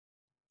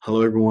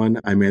Hello, everyone.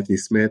 I'm Anthony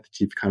Smith,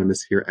 Chief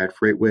Economist here at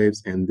FreightWaves,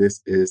 and this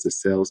is the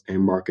Sales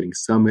and Marketing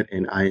Summit.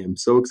 And I am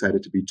so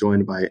excited to be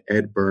joined by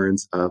Ed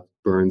Burns of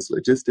Burns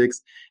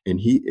Logistics, and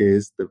he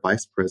is the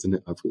Vice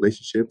President of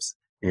Relationships.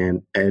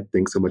 And Ed,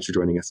 thanks so much for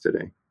joining us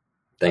today.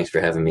 Thanks for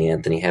having me,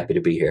 Anthony. Happy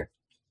to be here.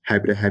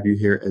 Happy to have you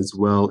here as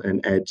well.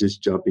 And Ed,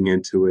 just jumping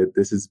into it,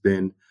 this has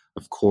been,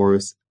 of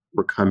course,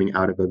 we're coming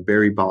out of a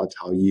very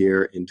volatile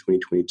year in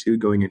 2022,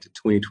 going into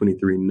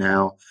 2023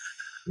 now.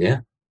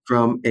 Yeah.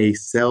 From a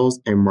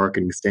sales and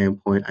marketing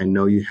standpoint, I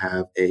know you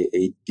have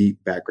a deep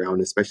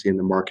background, especially in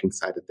the marketing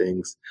side of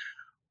things.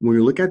 When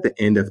we look at the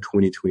end of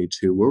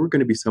 2022, what were going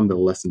to be some of the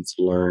lessons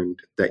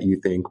learned that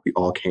you think we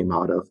all came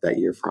out of that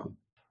year from?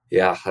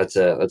 Yeah, that's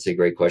a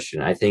great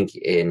question. I think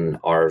in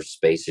our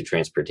space of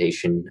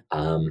transportation,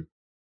 to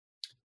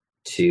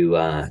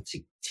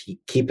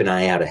keep an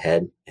eye out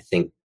ahead. I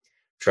think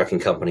trucking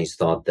companies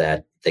thought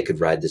that they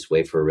could ride this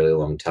wave for a really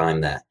long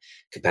time, that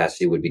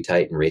capacity would be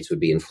tight and rates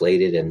would be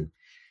inflated, and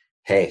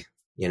hey,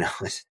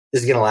 this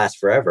is going to last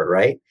forever,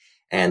 right?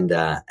 And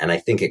I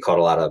think it caught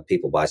a lot of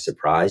people by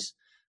surprise,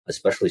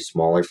 especially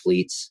smaller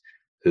fleets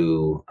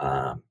who,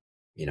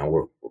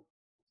 were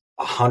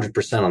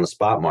 100% on the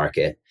spot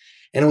market,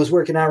 and it was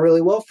working out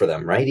really well for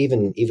them, right?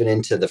 Even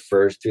into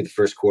through the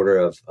first quarter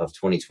of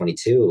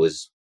 2022,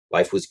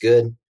 life was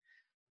good,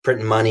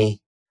 printing money.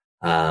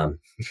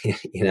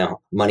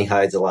 Money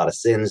hides a lot of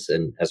sins,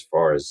 and as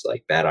far as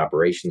like bad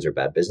operations or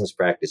bad business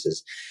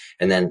practices,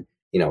 and then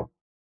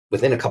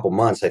within a couple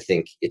months, I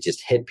think it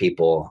just hit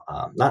people,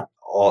 not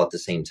all at the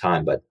same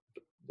time, but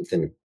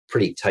within a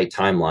pretty tight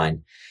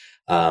timeline.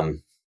 I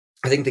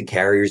think the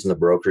carriers and the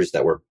brokers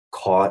that were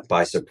caught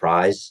by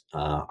surprise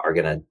are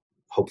going to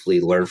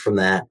hopefully learn from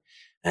that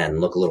and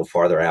look a little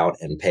farther out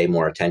and pay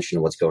more attention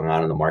to what's going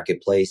on in the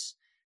marketplace,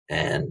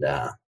 and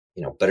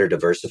better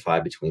diversify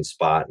between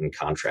spot and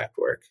contract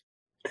work.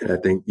 And I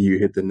think you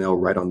hit the nail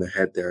right on the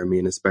head there. I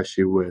mean,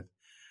 especially with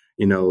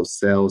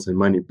sales and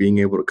money, being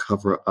able to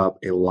cover up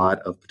a lot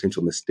of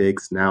potential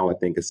mistakes. Now, I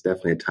think it's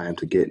definitely a time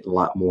to get a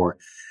lot more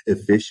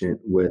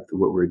efficient with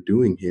what we're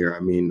doing here. I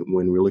mean,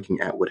 when we're looking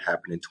at what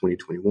happened in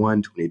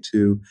 2021,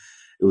 22,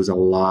 it was a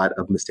lot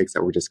of mistakes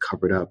that were just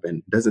covered up.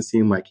 And it doesn't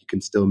seem like you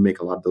can still make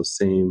a lot of those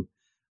same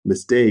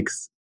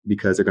mistakes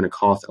because they're going to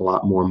cost a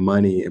lot more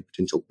money and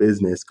potential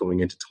business going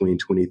into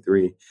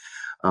 2023.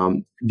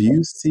 Do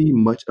you see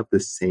much of the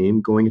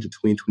same going into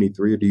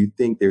 2023, or do you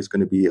think there's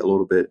going to be a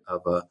little bit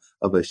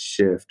of a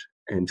shift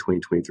in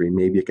 2023,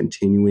 maybe a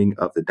continuing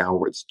of the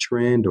downwards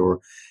trend,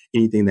 or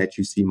anything that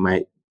you see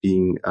might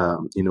being, a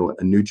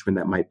new trend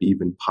that might be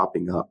even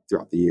popping up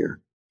throughout the year?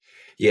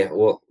 Yeah,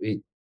 well,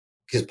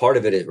 because part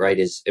of it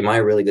is, am I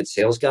a really good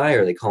sales guy,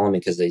 or are they calling me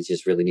because they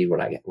just really need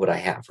what I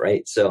have,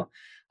 right? So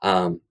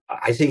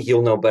I think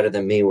you'll know better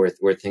than me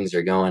where things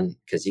are going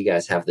because you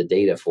guys have the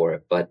data for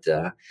it. But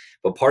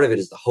part of it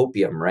is the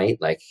hopium, right?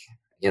 Like,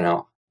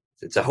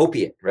 it's a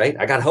hopiate, right?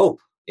 I got hope,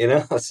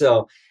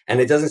 So,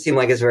 and it doesn't seem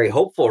like it's very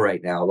hopeful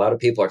right now. A lot of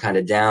people are kind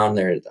of down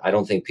there. I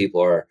don't think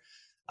people are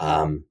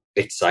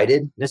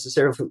excited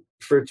necessarily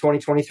for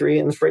 2023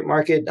 in the freight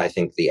market. I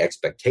think the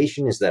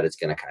expectation is that it's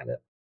going to kind of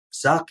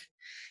suck.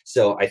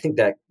 So I think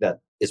that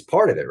is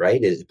part of it,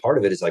 right? Part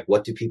of it is like,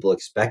 what do people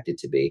expect it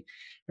to be?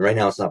 And right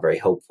now it's not very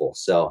hopeful.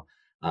 So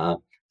I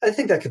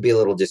think that could be a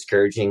little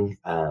discouraging.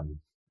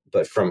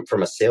 But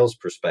from a sales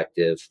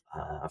perspective,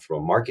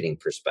 from a marketing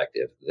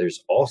perspective,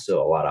 there's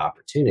also a lot of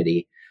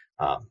opportunity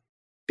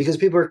because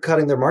people are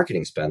cutting their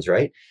marketing spends,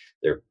 right?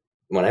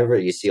 Whenever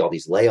you see all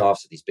these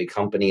layoffs at these big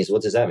companies,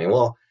 what does that mean?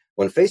 Well,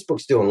 when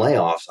Facebook's doing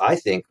layoffs, I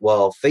think,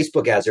 well,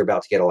 Facebook ads are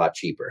about to get a lot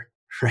cheaper,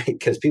 right?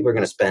 Because people are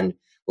going to spend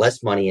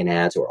less money in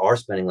ads, or are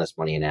spending less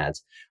money in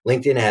ads.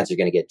 LinkedIn ads are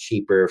going to get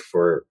cheaper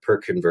per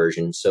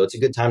conversion. So it's a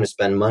good time to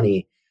spend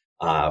money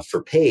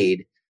for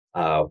paid.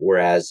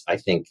 Whereas I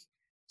think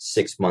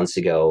 6 months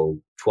ago,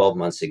 12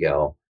 months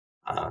ago,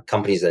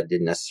 companies that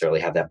didn't necessarily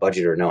have that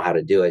budget or know how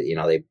to do it,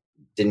 they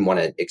didn't want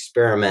to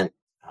experiment.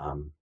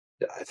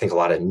 I think a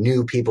lot of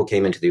new people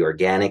came into the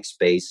organic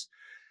space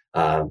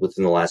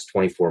within the last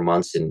 24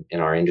 months in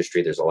our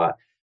industry. There's a lot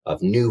of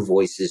new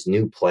voices,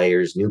 new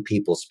players, new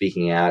people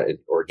speaking out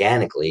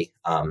organically.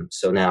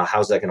 So now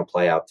how's that going to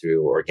play out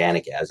through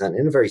organic ads? And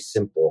in a very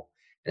simple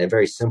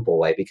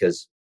way,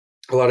 because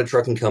a lot of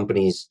trucking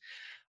companies,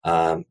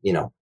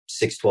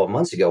 6-12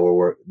 months ago,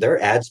 where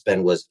their ad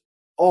spend was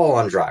all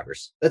on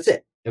drivers. That's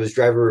it. It was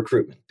driver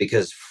recruitment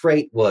because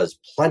freight was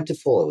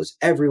plentiful. It was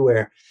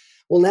everywhere.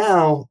 Well,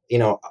 now,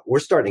 we're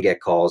starting to get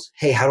calls.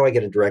 Hey, how do I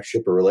get a direct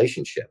shipper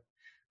relationship?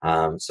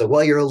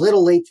 So, you're a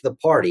little late to the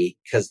party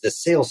because the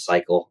sales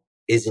cycle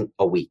isn't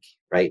a week,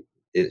 right?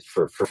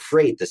 For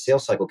freight, the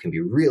sales cycle can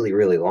be really,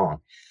 really long.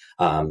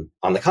 On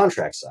the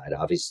contract side,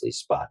 obviously,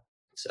 spot,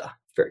 it's a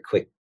very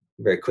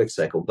quick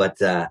cycle.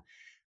 But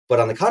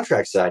on the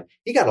contract side,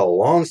 you got a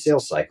long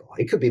sales cycle.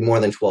 It could be more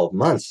than 12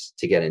 months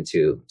to get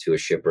into a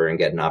shipper and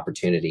get an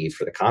opportunity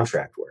for the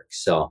contract work.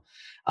 So,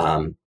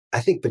 I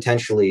think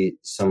potentially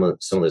some of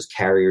those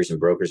carriers and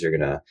brokers are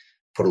going to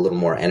put a little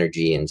more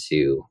energy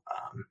into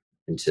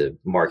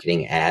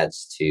marketing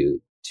ads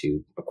to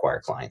to acquire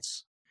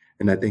clients.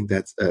 And I think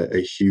that's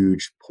a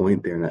huge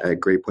point there, and a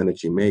great point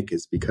that you make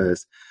is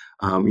because,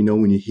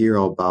 when you hear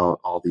about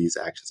all these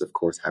actions, of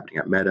course, happening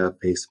at Meta,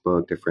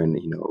 Facebook, different,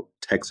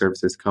 tech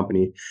services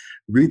company,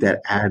 really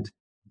that ad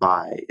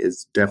buy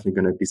is definitely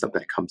going to be something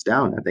that comes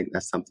down. I think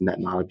that's something that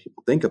not a lot of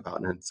people think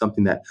about, and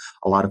something that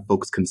a lot of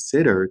folks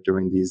consider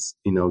during these,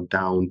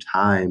 down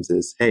times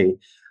is, hey,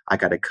 I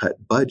got to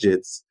cut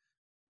budgets.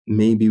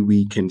 Maybe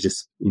we can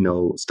just,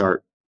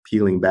 start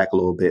peeling back a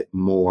little bit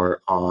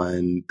more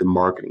on the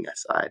marketing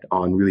side,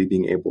 on really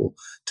being able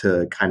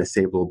to kind of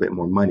save a little bit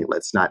more money.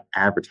 Let's not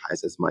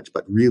advertise as much,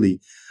 but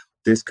really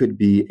this could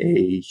be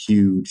a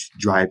huge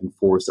driving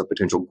force of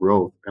potential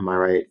growth. Am I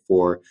right?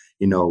 For,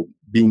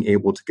 being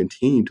able to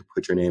continue to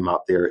put your name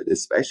out there,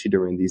 especially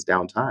during these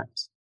down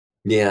times.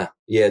 Yeah.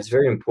 Yeah. It's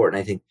very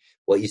important. I think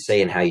what you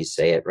say and how you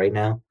say it right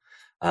now,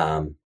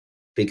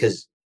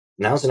 because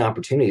now's an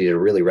opportunity to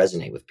really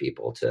resonate with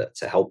people,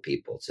 to help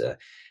people, to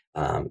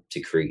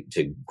create,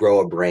 to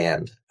grow a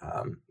brand.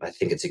 I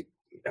think it's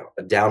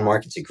a down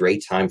market's a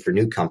great time for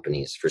new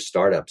companies, for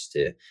startups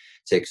to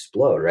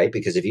explode, right?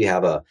 Because if you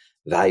have a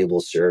valuable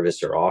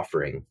service or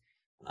offering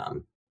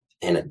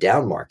in a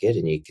down market,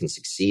 and you can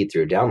succeed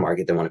through a down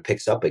market, then when it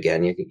picks up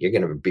again, you're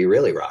going to be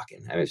really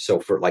rocking. I mean,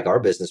 so for like our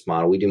business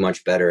model, we do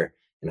much better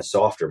in a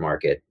softer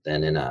market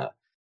than in a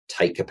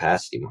tight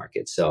capacity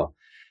market. So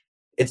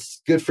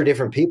it's good for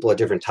different people at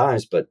different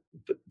times, but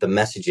the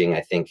messaging,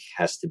 I think,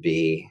 has to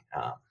be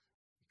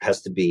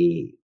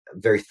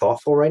very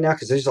thoughtful right now,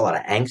 because there's a lot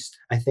of angst,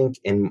 I think,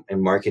 in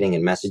marketing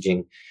and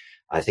messaging.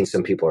 I think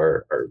some people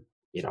are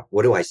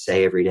what do I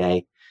say every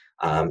day?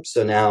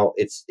 So now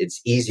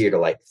it's easier to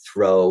like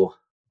throw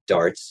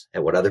darts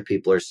at what other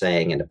people are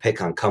saying and to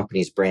pick on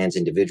companies, brands,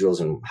 individuals,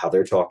 and how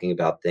they're talking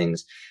about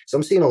things. So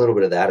I'm seeing a little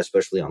bit of that,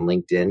 especially on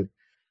LinkedIn.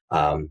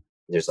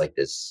 There's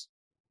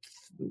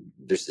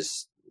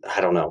this,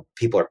 I don't know,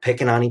 people are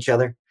picking on each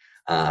other,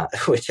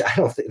 which I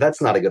don't think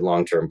that's not a good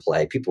long-term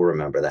play. People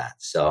remember that.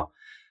 So,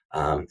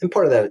 and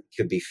part of that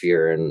could be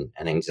fear and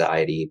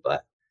anxiety,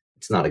 but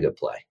it's not a good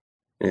play.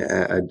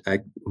 Yeah, I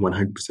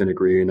 100%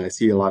 agree. And I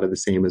see a lot of the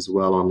same as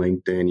well on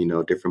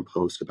LinkedIn, different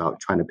posts about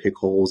trying to pick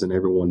holes in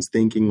everyone's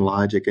thinking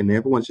logic, and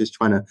everyone's just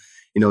trying to,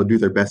 do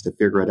their best to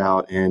figure it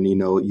out. And,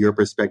 your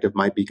perspective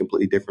might be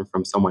completely different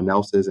from someone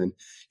else's, and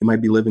you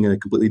might be living in a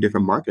completely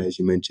different market, as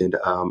you mentioned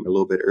a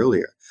little bit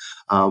earlier.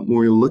 When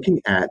we're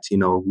looking at,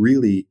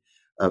 really,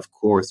 of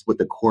course, what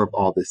the core of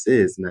all this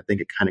is, and I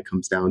think it kind of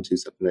comes down to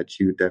something that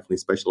you definitely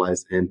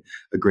specialize in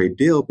a great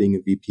deal, being a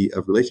VP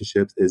of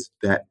relationships, is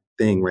that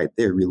thing right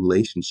there,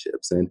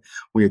 relationships. And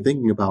when you're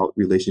thinking about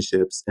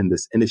relationships in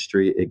this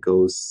industry, it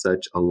goes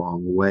such a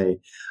long way.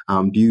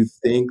 Do you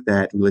think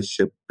that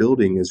relationship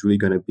building is really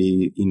going to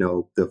be,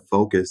 the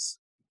focus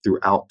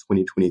throughout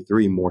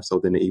 2023 more so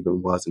than it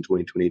even was in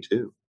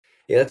 2022?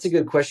 Yeah, that's a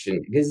good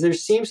question, because there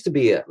seems to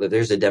be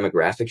there's a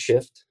demographic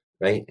shift,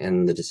 right?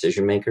 And the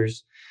decision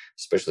makers,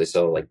 especially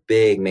so like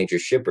big major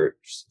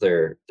shippers,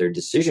 their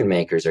decision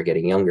makers are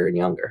getting younger and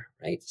younger,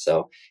 right?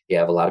 So you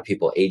have a lot of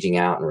people aging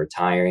out and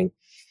retiring.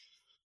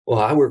 Well,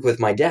 I work with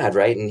my dad,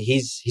 right? And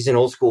he's an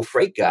old school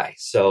freight guy.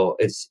 So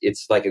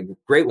it's like a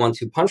great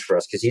 1-2 punch for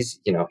us, because he's,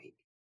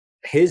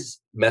 his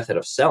method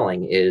of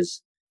selling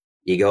is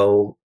you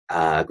go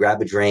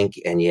grab a drink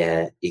and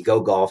you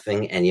go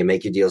golfing and you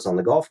make your deals on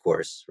the golf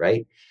course,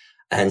 right?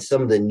 And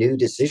some of the new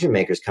decision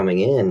makers coming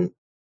in,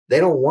 they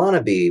don't want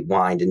to be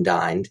wined and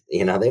dined.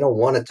 They don't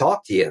want to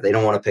talk to you. They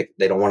don't want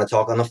to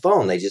talk on the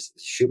phone. They just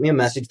shoot me a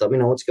message, let me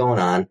know what's going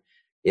on.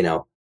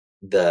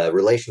 The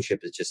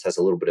relationship just has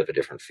a little bit of a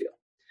different feel.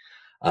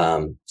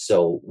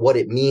 So what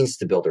it means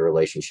to build a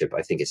relationship,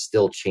 I think, is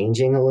still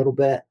changing a little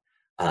bit.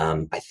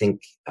 I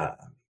think,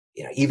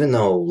 even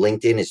though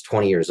LinkedIn is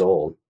 20 years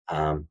old,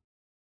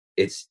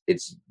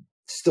 it's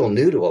still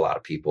new to a lot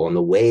of people, and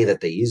the way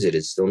that they use it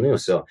is still new.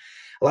 So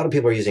a lot of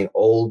people are using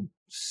old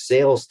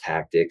sales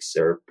tactics,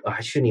 or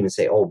I shouldn't even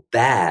say old,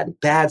 bad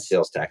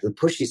sales tactics,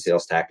 pushy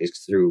sales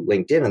tactics through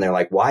LinkedIn. And they're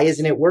like, why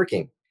isn't it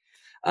working?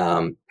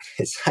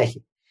 It's like,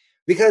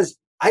 because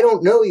I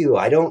don't know you.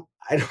 I don't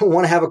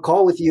want to have a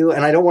call with you,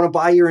 and I don't want to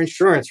buy your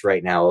insurance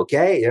right now.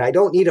 Okay. And I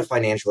don't need a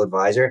financial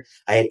advisor.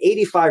 I had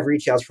 85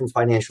 reach outs from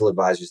financial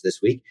advisors this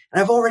week,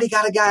 and I've already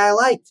got a guy I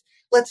liked.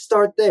 Let's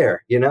start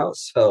there,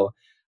 So,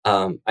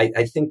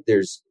 I think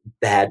there's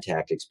bad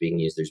tactics being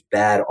used. There's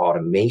bad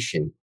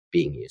automation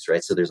being used,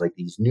 right? So there's like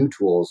these new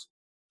tools,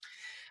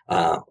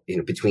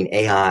 between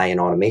AI and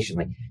automation.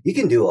 Like, you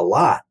can do a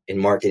lot in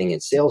marketing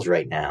and sales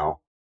right now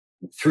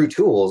through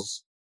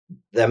tools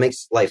that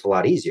makes life a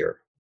lot easier.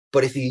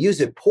 But if you use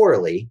it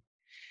poorly,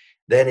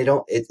 then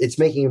it's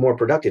making you more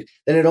productive.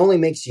 Then it only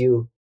makes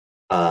you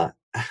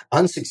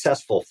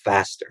unsuccessful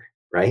faster,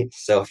 right?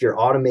 So if you're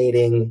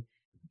automating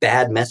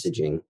bad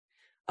messaging,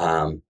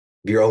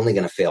 you're only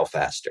going to fail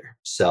faster.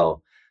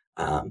 So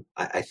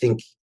I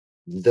think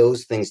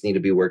those things need to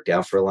be worked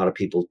out for a lot of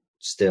people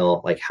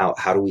still. Like, how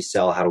do we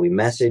sell? How do we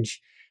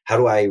message? How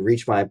do I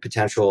reach my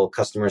potential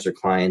customers or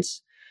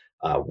clients?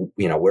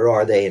 Where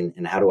are they,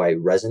 and how do I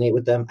resonate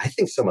with them? I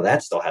think some of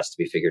that still has to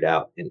be figured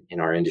out in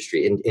our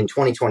industry. In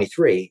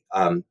 2023,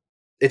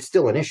 it's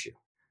still an issue.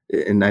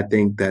 And I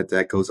think that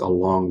that goes a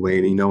long way.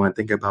 And, when I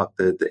think about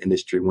the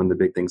industry, one of the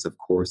big things, of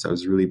course, I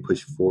was really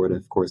pushed forward.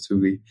 Of course, who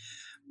we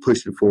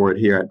push it forward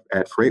here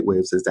at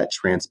FreightWaves is that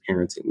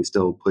transparency. We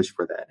still push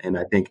for that. And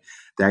I think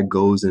that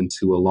goes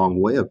into a long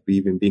way of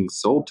even being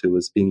sold to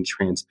is being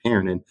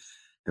transparent. And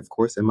of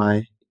course, in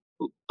my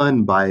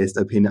unbiased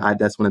opinion,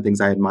 that's one of the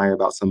things I admire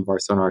about some of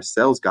our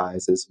sales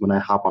guys is when I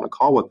hop on a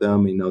call with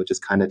them,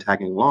 just kind of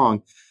tagging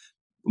along,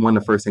 one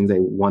of the first things they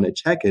want to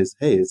check is,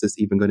 hey, is this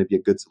even going to be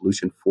a good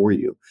solution for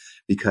you?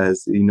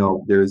 Because,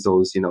 there's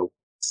those,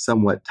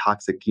 somewhat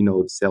toxic,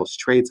 sales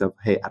traits of,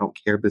 hey, I don't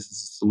care if this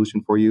is a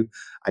solution for you.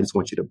 I just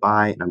want you to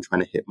buy and I'm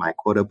trying to hit my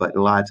quota. But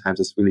a lot of times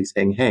it's really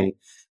saying, hey,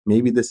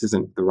 maybe this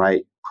isn't the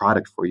right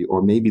product for you,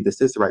 or maybe this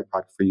is the right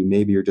product for you.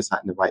 Maybe you're just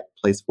not in the right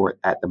place for it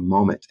at the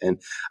moment.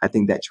 And I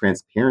think that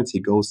transparency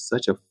goes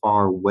such a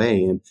far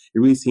way. And it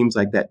really seems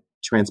like that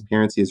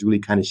transparency is really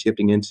kind of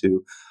shifting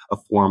into a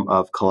form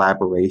of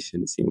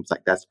collaboration. It seems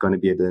like that's going to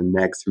be the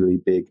next really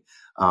big,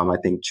 I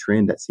think,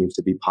 trend that seems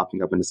to be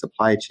popping up in the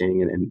supply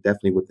chain and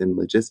definitely within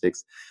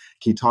logistics.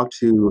 Can you talk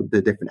to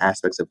the different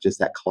aspects of just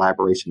that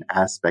collaboration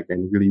aspect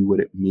and really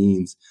what it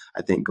means,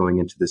 I think, going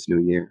into this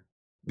new year?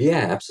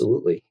 Yeah,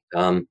 absolutely.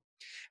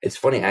 It's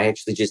funny. I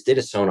actually just did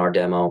a sonar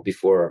demo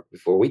before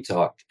we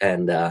talked,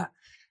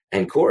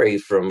 and Corey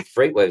from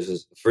FreightWaves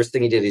was the first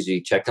thing he did is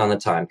he checked on the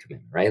time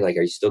commitment, right? Like,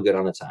 are you still good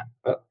on the time?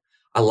 Oh,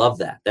 I love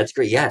that. That's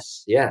great.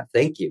 Yes. Yeah.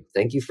 Thank you.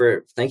 Thank you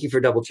for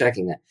double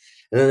checking that.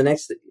 And then the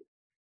next,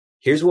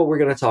 here's what we're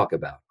going to talk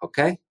about.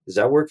 Okay. Does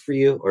that work for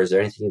you? Or is there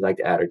anything you'd like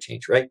to add or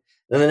change? Right.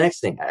 Then the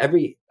next thing,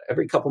 every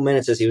couple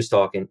minutes as he was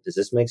talking, does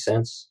this make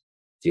sense?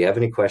 Do you have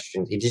any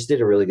questions? He just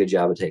did a really good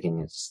job of taking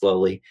it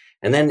slowly.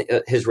 And then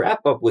his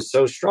wrap up was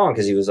so strong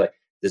because he was like,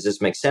 does this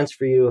make sense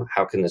for you?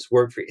 How can this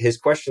work for you? His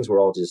questions were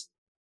all just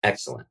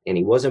excellent. And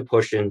he wasn't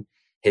pushing.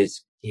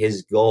 His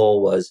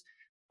goal was,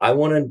 I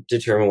want to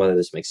determine whether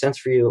this makes sense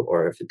for you,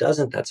 or if it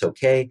doesn't, that's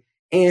okay.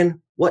 And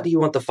what do you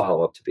want the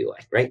follow-up to be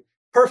like, right?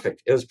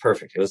 Perfect. It was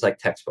perfect. It was like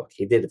textbook.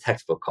 He did a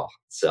textbook call.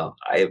 So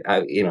I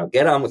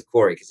get on with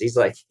Corey because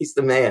he's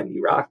the man.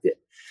 He rocked it.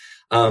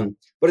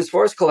 But as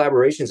far as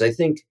collaborations, I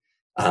think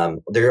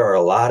there are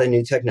a lot of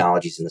new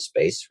technologies in the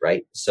space,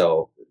 right?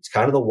 So it's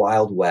kind of the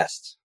Wild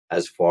West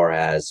as far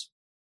as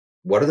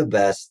what are the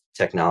best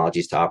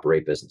technologies to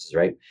operate businesses,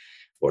 right?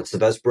 What's the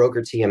best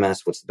broker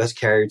TMS? What's the best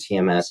carrier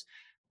TMS?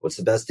 What's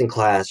the best in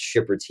class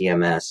shipper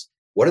TMS?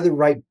 What are the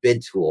right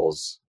bid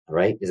tools,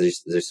 right?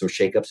 There's some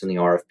shakeups in the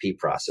RFP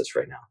process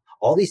right now.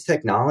 All these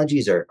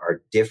technologies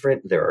are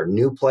different. There are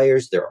new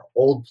players, there are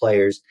old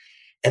players,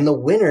 and the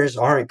winners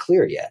aren't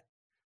clear yet.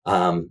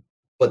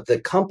 But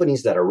the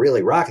companies that are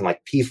really rocking,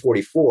 like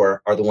P44,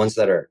 are the ones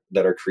that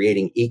are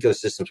creating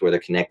ecosystems where they're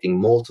connecting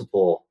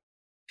multiple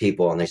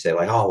people, and they say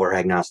like, oh, we're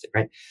agnostic,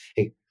 right?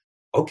 Hey,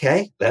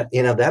 okay,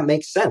 that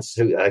makes sense.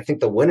 So I think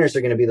the winners are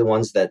going to be the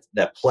ones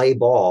that play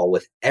ball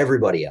with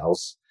everybody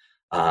else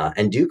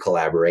and do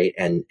collaborate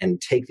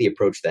and take the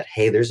approach that,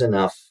 hey, there's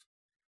enough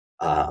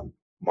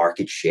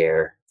market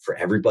share for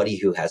everybody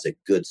who has a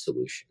good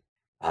solution.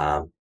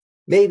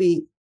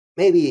 Maybe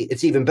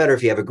it's even better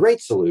if you have a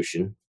great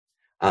solution.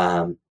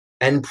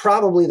 And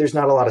probably there's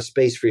not a lot of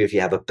space for you if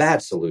you have a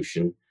bad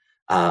solution.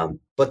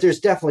 But there's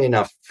definitely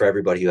enough for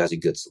everybody who has a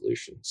good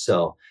solution.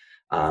 So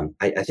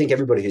I think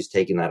everybody who's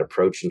taken that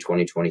approach in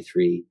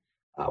 2023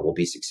 will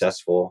be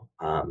successful.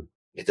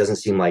 It doesn't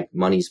seem like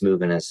money's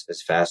moving as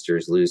fast or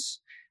as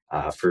loose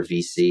for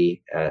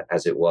VC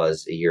as it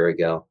was a year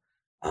ago.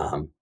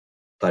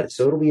 But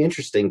so it'll be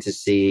interesting to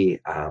see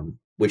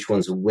which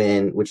ones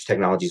win, which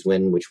technologies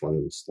win, which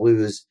ones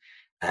lose.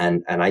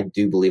 And I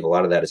do believe a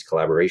lot of that is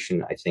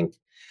collaboration. I think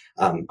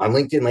on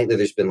LinkedIn lately,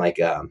 there's been like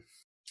a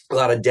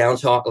lot of down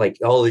talk, like,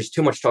 oh, there's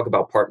too much talk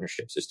about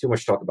partnerships. There's too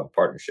much talk about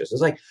partnerships.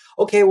 It's like,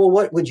 okay, well,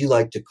 what would you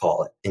like to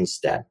call it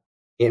instead?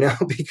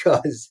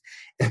 Because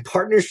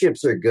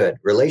partnerships are good.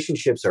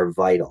 Relationships are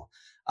vital.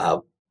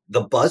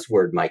 The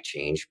buzzword might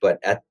change, but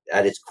at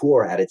its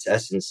core, at its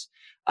essence,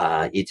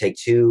 you take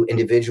two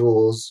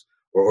individuals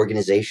or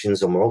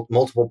organizations or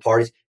multiple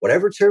parties,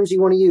 whatever terms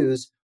you want to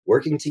use,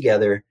 working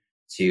together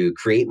to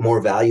create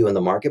more value in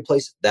the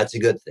marketplace. That's a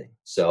good thing.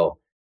 So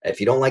if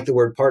you don't like the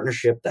word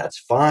partnership, that's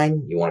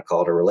fine. You want to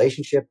call it a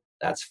relationship,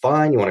 that's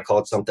fine. You want to call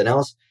it something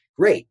else,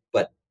 great.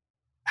 But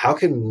how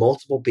can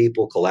multiple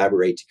people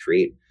collaborate to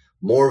create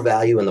more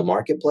value in the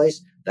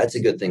marketplace? That's a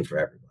good thing for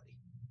everybody.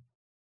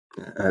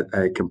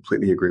 I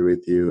completely agree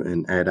with you.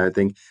 And Ed, I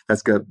think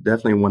that's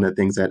definitely one of the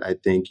things that I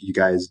think you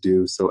guys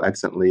do so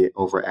excellently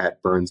over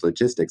at Burns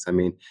Logistics. I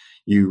mean,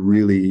 you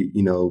really,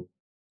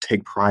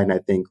 take pride in, I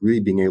think, really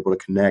being able to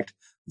connect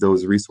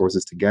those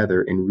resources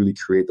together and really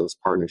create those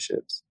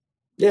partnerships.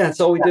 Yeah, that's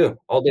all we do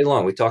all day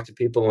long. We talk to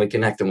people and we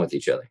connect them with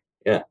each other.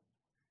 Yeah.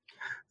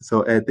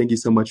 So, Ed, thank you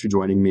so much for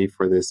joining me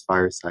for this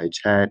fireside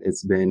chat.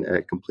 It's been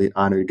a complete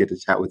honor to get to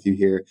chat with you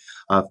here.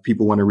 If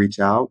people want to reach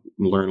out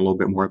and learn a little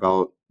bit more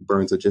about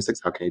Burns Logistics,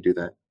 how can you do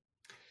that?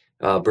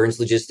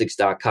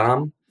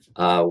 burnslogistics.com.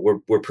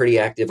 We're pretty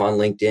active on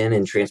LinkedIn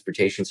and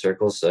transportation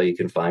circles, so you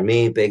can find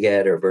me, Big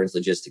Ed, or Burns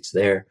Logistics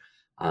there.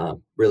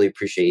 Really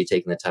appreciate you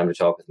taking the time to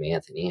talk with me,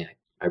 Anthony.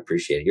 I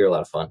appreciate it. You're a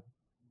lot of fun.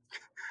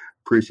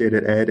 Appreciate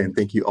it, Ed. And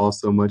thank you all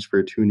so much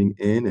for tuning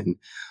in, and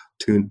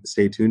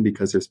stay tuned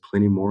because there's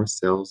plenty more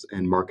sales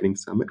and marketing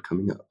summit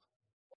coming up.